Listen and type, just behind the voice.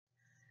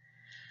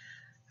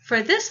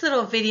For this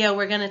little video,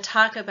 we're going to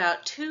talk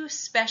about two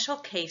special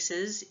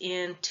cases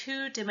in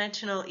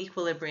two-dimensional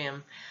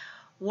equilibrium.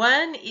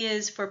 One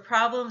is for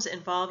problems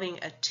involving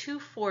a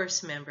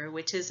two-force member,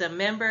 which is a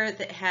member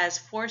that has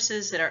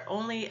forces that are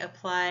only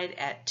applied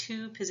at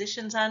two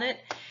positions on it.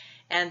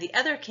 And the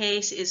other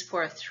case is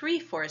for a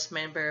three-force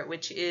member,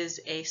 which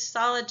is a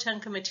solid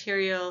chunk of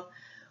material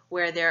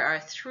where there are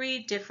three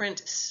different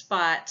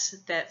spots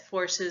that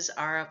forces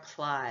are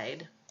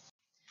applied.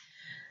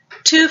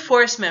 Two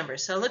force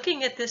members. So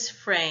looking at this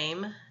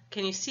frame,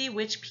 can you see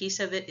which piece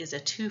of it is a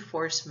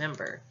two-force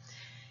member?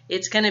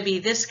 It's going to be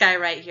this guy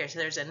right here. So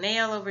there's a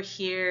nail over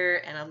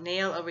here and a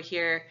nail over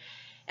here.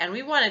 And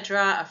we want to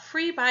draw a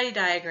free body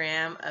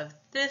diagram of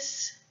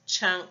this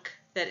chunk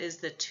that is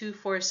the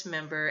two-force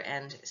member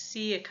and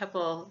see a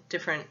couple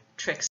different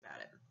tricks about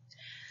it.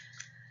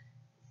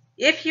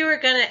 If you were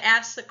going to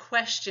ask the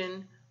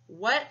question,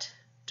 what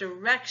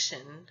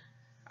direction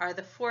are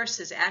the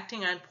forces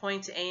acting on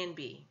points A and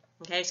B?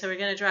 Okay, so we're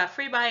going to draw a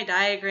free body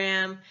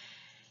diagram,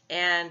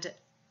 and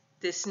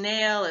this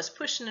nail is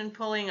pushing and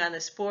pulling on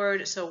this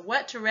board. So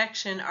what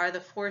direction are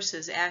the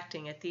forces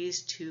acting at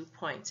these 2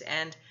 points?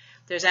 And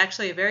there's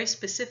actually a very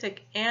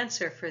specific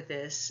answer for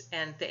this,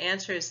 and the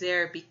answer is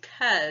there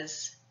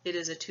because it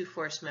is a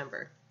two-force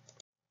member.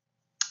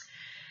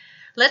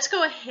 Let's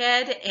go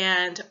ahead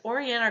and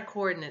orient our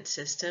coordinate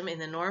system in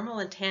the normal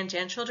and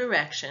tangential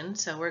direction.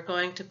 So we're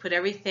going to put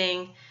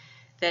everything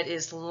that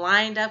is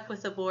lined up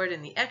with the board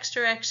in the x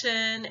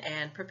direction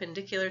and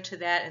perpendicular to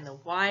that in the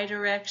y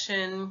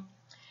direction.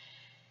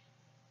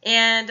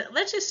 And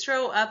let's just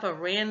throw up a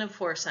random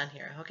force on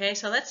here. Okay,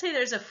 so let's say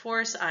there's a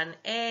force on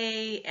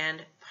A,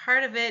 and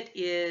part of it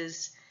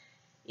is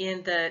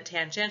in the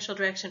tangential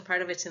direction,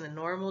 part of it's in the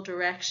normal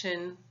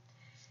direction.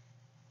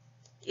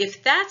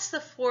 If that's the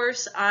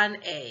force on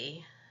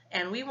A,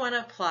 and we want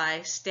to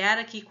apply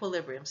static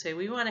equilibrium, so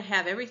we want to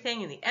have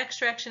everything in the x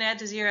direction add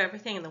to 0,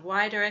 everything in the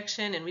y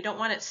direction, and we don't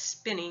want it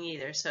spinning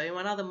either, so we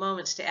want all the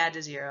moments to add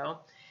to 0.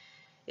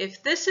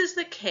 If this is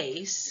the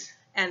case,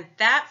 and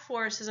that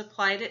force is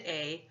applied at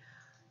A,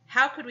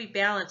 how could we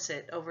balance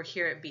it over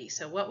here at B?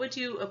 So what would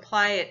you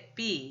apply at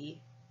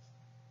B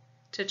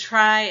to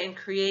try and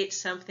create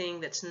something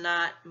that's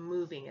not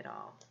moving at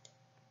all?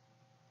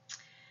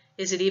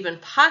 Is it even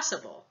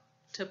possible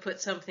to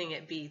put something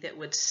at B that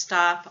would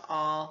stop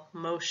all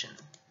motion?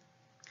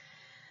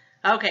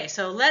 Okay,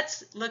 so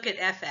let's look at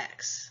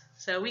Fx.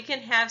 So we can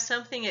have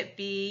something at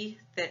B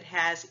that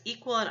has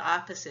equal and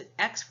opposite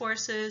x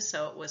forces,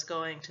 so it was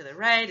going to the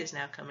right is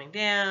now coming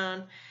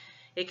down.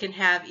 It can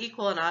have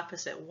equal and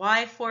opposite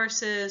y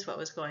forces, what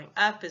was going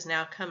up is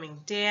now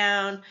coming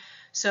down.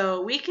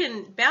 So we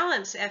can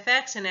balance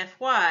Fx and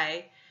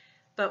Fy,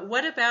 but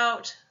what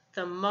about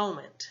the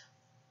moment?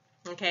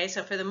 Okay,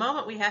 so for the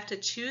moment we have to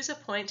choose a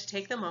point to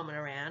take the moment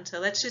around.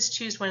 So let's just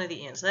choose one of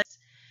the ends.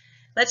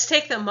 Let's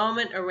take the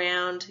moment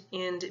around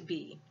end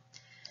B.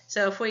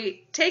 So if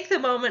we take the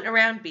moment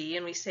around B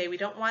and we say we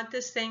don't want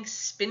this thing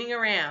spinning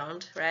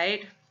around,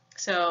 right?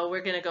 So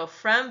we're going to go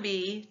from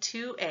B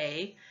to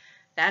A.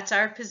 That's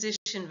our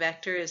position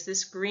vector, is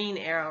this green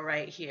arrow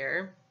right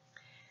here.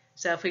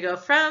 So if we go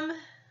from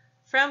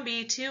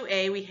B to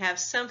A, we have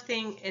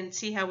something, and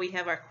see how we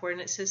have our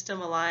coordinate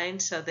system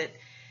aligned so that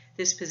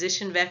this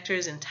position vector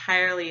is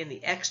entirely in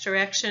the x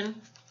direction.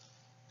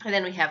 And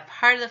then we have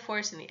part of the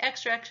force in the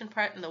x direction,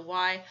 part in the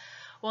y.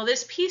 Well,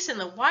 this piece in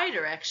the y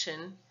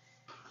direction,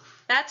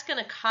 that's going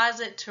to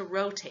cause it to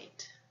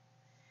rotate.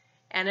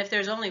 And if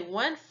there's only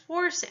one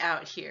force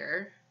out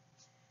here,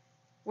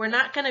 we're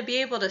not going to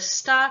be able to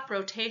stop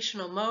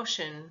rotational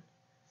motion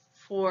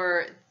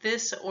for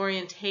this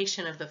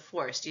orientation of the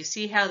force. Do you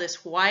see how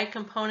this y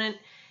component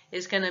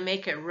is going to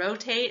make it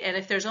rotate? And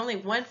if there's only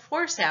one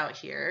force out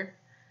here,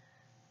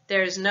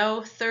 there's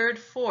no third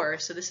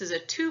force, so this is a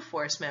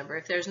two-force member.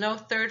 If there's no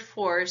third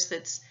force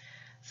that's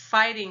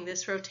fighting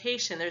this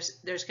rotation,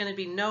 there's going to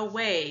be no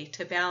way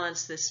to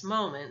balance this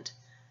moment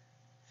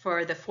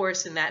for the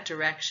force in that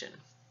direction.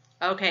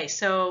 Okay,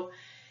 so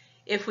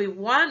if we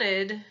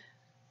wanted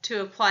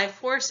to apply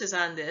forces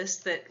on this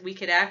that we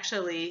could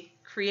actually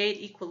create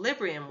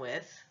equilibrium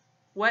with,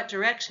 what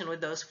direction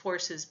would those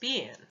forces be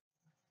in?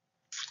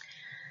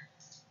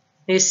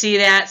 You see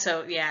that?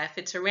 So yeah, if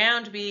it's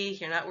around B,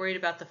 you're not worried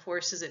about the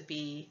forces at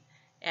B,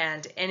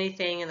 and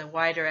anything in the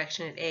y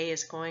direction at A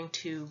is going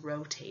to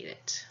rotate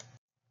it.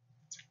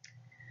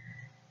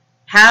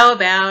 How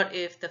about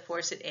if the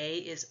force at A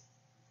is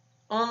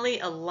only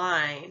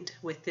aligned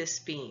with this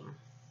beam?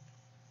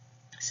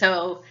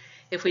 So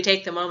if we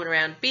take the moment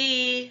around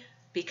B,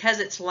 because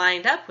it's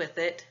lined up with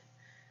it,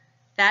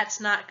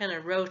 that's not going to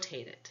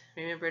rotate it.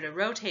 Remember, to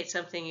rotate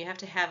something, you have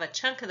to have a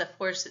chunk of the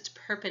force that's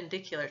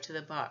perpendicular to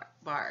the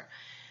bar.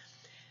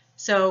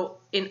 So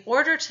in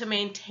order to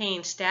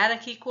maintain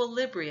static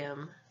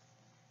equilibrium,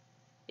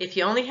 if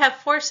you only have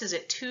forces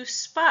at two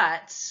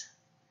spots,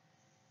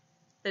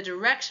 the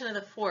direction of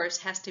the force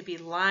has to be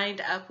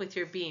lined up with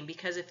your beam,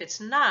 because if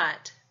it's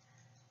not,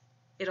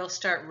 it'll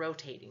start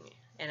rotating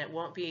and it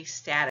won't be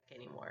static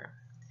anymore.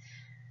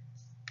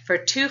 For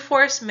two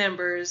force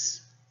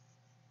members,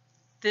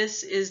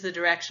 this is the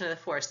direction of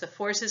the force. The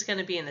force is going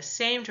to be in the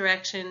same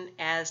direction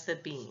as the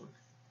beam.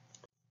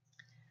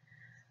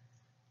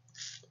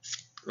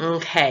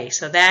 Okay,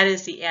 so that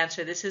is the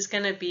answer. This is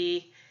going to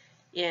be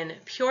in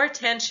pure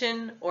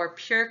tension or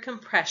pure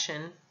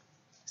compression.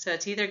 So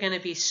it's either going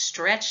to be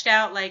stretched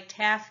out like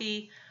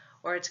taffy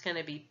or it's going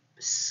to be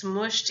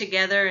smushed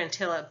together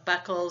until it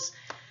buckles.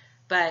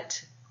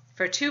 But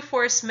for two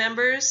force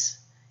members,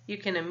 you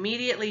can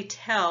immediately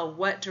tell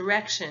what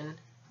direction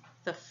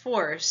the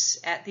force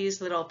at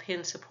these little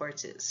pin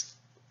supports is.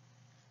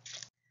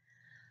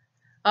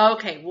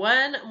 Okay,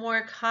 one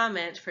more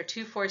comment for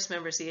two force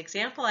members. The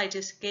example I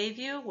just gave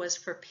you was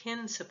for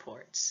pin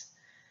supports,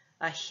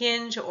 a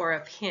hinge or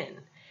a pin.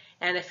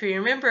 And if you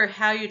remember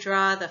how you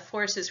draw the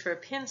forces for a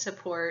pin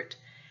support,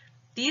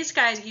 these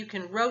guys you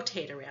can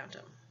rotate around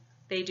them.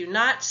 They do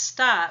not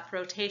stop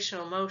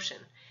rotational motion.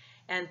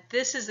 And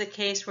this is the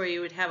case where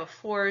you would have a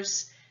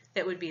force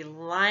that would be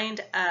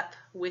lined up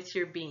with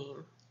your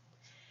beam.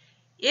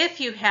 If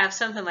you have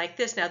something like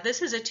this, now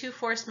this is a two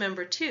force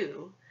member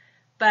too,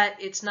 but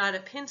it's not a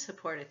pin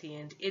support at the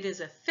end. It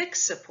is a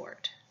fixed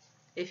support.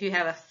 If you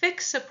have a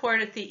fixed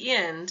support at the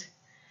end,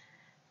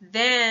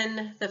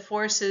 then the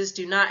forces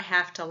do not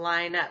have to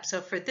line up.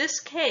 So for this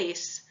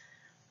case,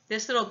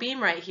 this little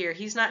beam right here,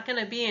 he's not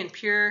going to be in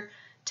pure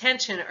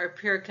tension or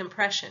pure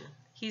compression.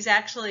 He's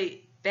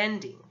actually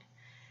bending.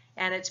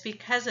 And it's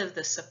because of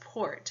the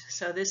support.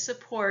 So this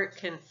support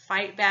can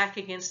fight back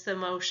against the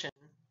motion.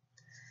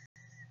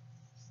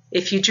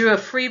 If you drew a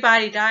free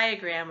body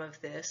diagram of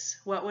this,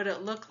 what would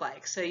it look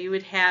like? So you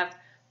would have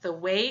the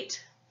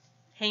weight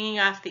hanging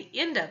off the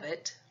end of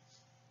it.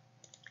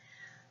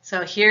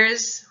 So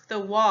here's the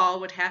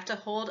wall would have to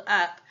hold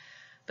up,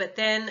 but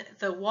then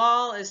the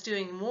wall is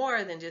doing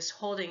more than just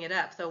holding it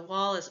up. The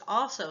wall is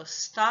also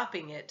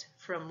stopping it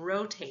from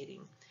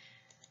rotating.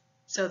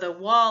 So the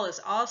wall is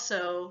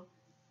also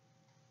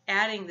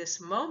adding this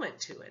moment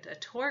to it, a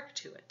torque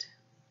to it.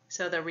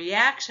 So the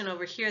reaction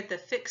over here at the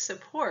fixed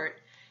support,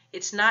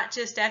 it's not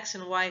just X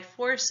and Y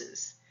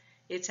forces.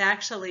 It's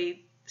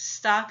actually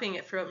stopping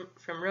it from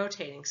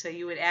rotating. So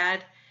you would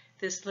add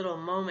this little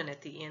moment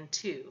at the end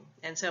too.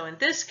 And so in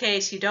this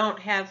case, you don't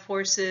have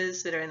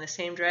forces that are in the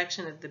same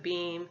direction of the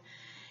beam,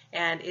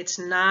 and it's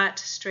not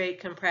straight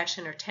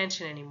compression or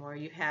tension anymore.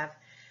 You have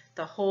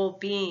the whole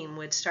beam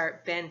would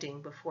start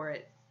bending before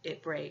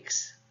it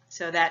breaks.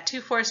 So that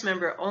two force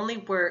member only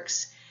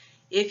works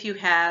if you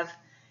have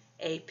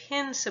a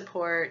pin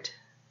support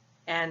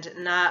and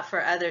not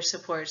for other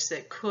supports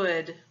that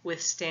could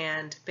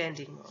withstand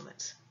bending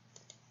moments.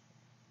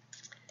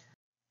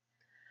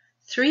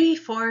 Three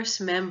force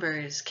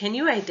members. Can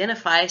you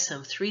identify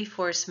some three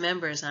force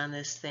members on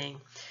this thing?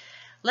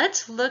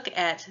 Let's look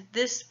at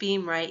this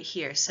beam right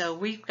here. So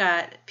we've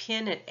got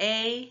pin at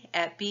A,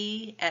 at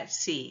B, at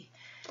C.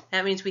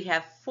 That means we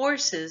have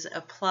forces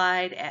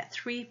applied at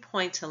 3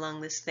 points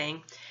along this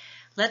thing.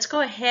 Let's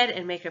go ahead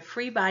and make a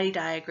free body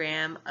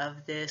diagram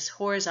of this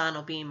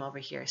horizontal beam over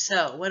here.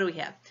 So what do we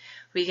have?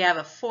 We have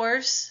a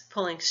force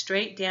pulling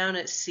straight down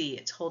at C.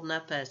 It's holding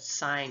up a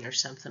sign or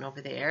something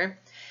over there.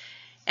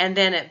 And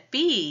then at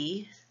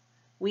B,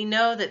 we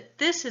know that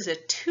this is a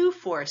two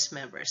force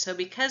member. So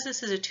because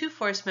this is a two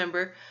force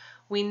member,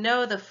 we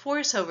know the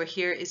force over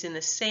here is in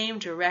the same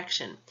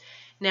direction.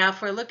 Now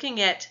if we're looking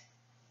at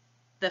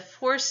the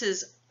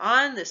forces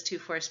on this two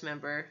force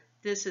member,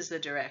 this is the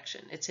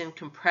direction. It's in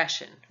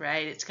compression,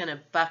 right? It's going to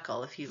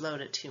buckle if you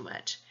load it too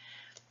much.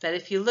 But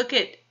if you look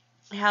at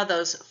how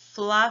those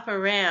flop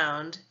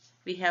around,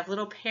 we have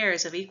little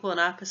pairs of equal and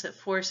opposite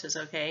forces,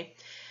 okay?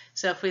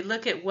 So if we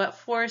look at what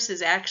force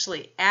is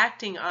actually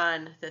acting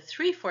on the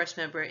three force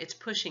member, it's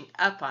pushing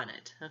up on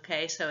it,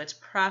 okay? So it's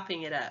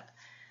propping it up.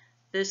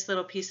 This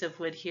little piece of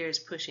wood here is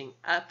pushing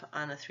up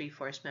on the three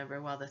force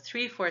member, while the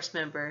three force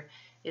member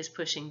is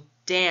pushing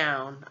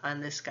down on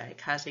this guy,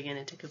 causing it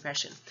into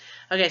compression.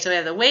 Okay, so we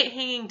have the weight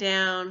hanging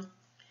down.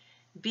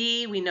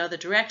 B, we know the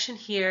direction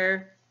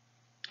here.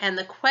 And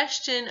the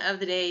question of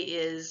the day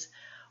is,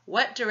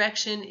 what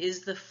direction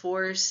is the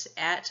force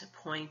at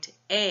point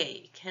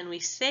A? Can we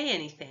say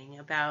anything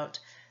about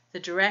the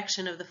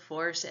direction of the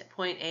force at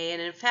point A?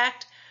 And in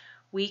fact,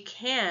 we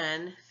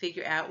can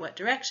figure out what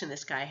direction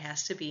this guy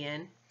has to be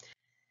in.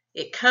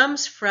 It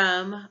comes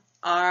from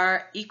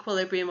our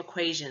equilibrium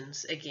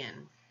equations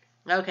again.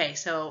 Okay,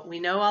 so we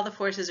know all the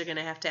forces are going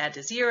to have to add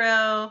to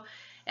 0,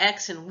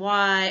 x and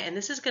y, and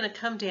this is going to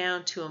come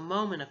down to a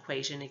moment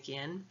equation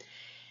again.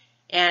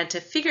 And to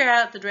figure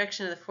out the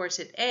direction of the force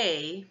at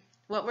A,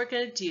 what we're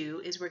going to do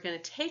is we're going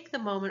to take the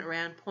moment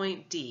around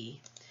point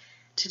D.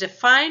 To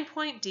define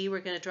point D, we're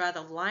going to draw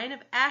the line of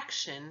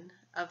action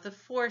of the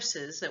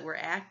forces that were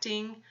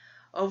acting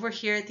over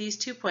here at these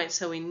 2 points.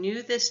 So we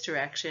knew this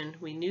direction,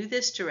 we knew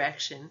this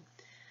direction.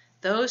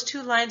 Those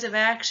two lines of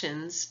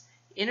actions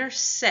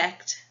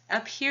intersect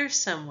up here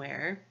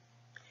somewhere,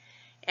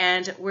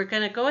 and we're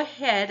going to go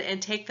ahead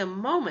and take the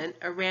moment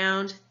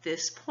around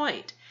this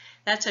point.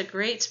 That's a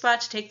great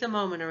spot to take the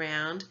moment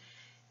around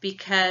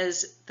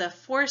because the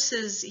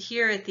forces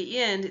here at the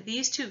end,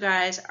 these two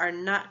guys are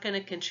not going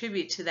to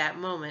contribute to that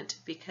moment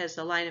because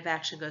the line of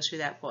action goes through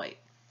that point.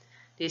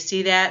 Do you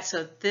see that?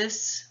 So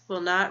this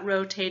will not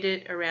rotate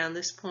it around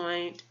this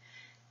point.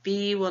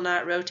 B will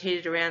not rotate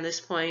it around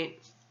this point.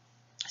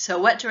 So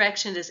what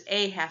direction does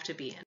A have to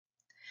be in?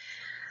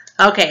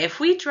 Okay, if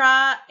we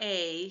draw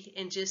A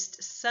in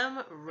just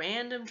some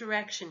random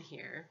direction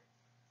here,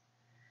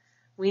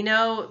 we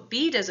know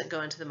B doesn't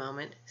go into the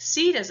moment,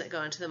 C doesn't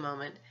go into the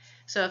moment.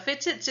 So if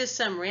it's at just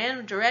some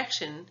random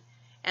direction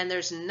and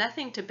there's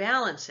nothing to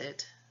balance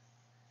it,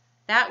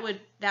 that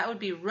would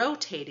be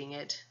rotating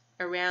it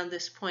around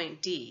this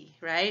point D,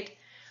 right?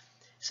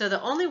 So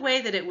the only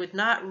way that it would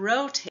not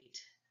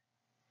rotate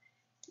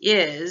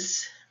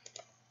is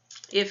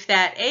if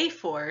that A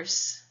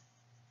force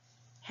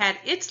had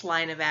its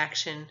line of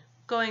action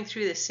going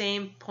through the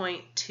same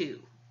point too.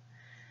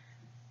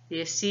 Do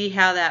you see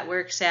how that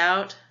works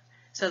out?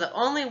 So the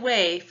only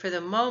way for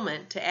the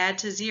moment to add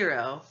to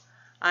 0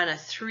 on a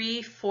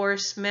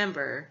 3-force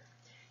member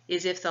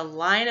is if the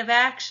line of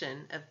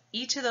action of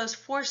each of those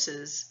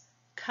forces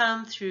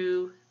come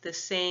through the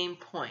same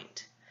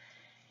point.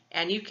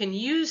 And you can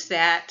use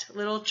that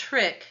little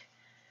trick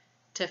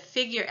to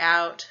figure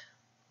out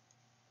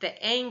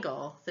the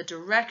angle, the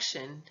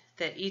direction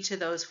that each of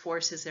those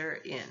forces are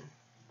in.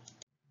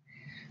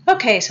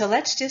 Okay, so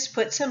let's just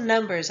put some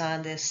numbers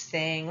on this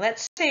thing.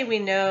 Let's say we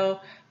know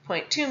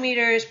 0.2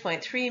 meters,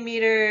 0.3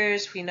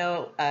 meters, we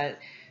know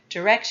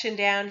direction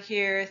down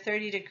here,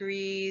 30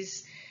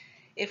 degrees.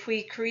 If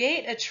we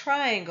create a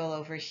triangle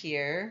over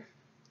here,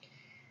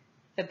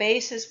 the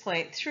base is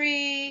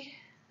 0.3,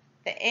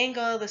 the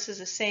angle, this is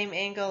the same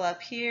angle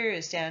up here,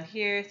 is down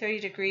here,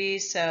 30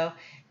 degrees, so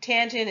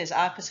tangent is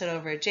opposite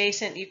over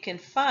adjacent. You can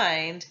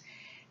find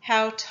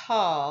how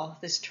tall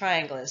this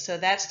triangle is. So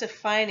that's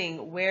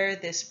defining where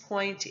this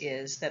point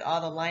is that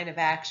all the line of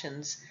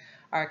actions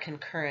are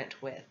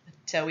concurrent with.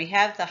 So we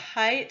have the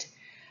height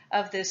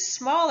of this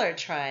smaller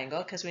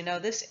triangle because we know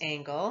this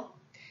angle.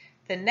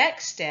 The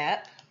next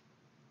step,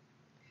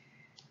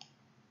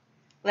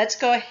 let's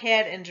go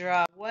ahead and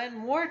draw one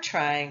more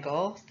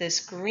triangle,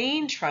 this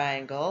green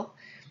triangle.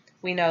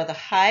 We know the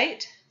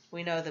height,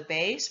 we know the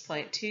base,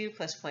 0.2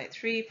 plus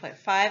 0.3,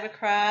 0.5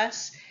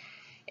 across.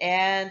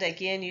 And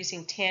again,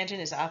 using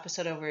tangent is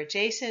opposite over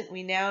adjacent,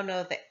 we now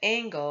know the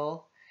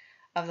angle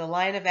of the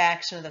line of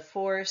action of the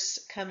force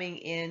coming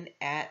in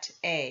at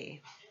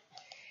A.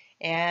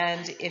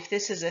 And if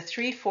this is a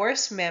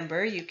 3-force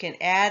member, you can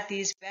add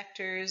these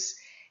vectors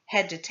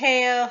head to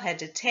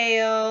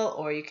tail,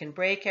 or you can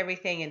break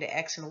everything into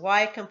X and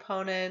Y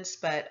components.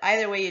 But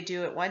either way you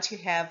do it, once you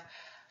have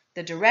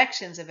the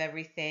directions of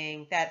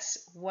everything, that's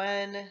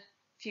one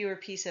fewer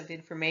piece of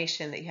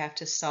information that you have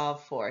to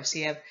solve for. So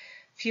you have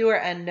fewer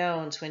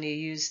unknowns when you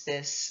use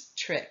this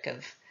trick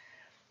of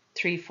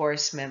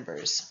 3-force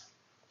members.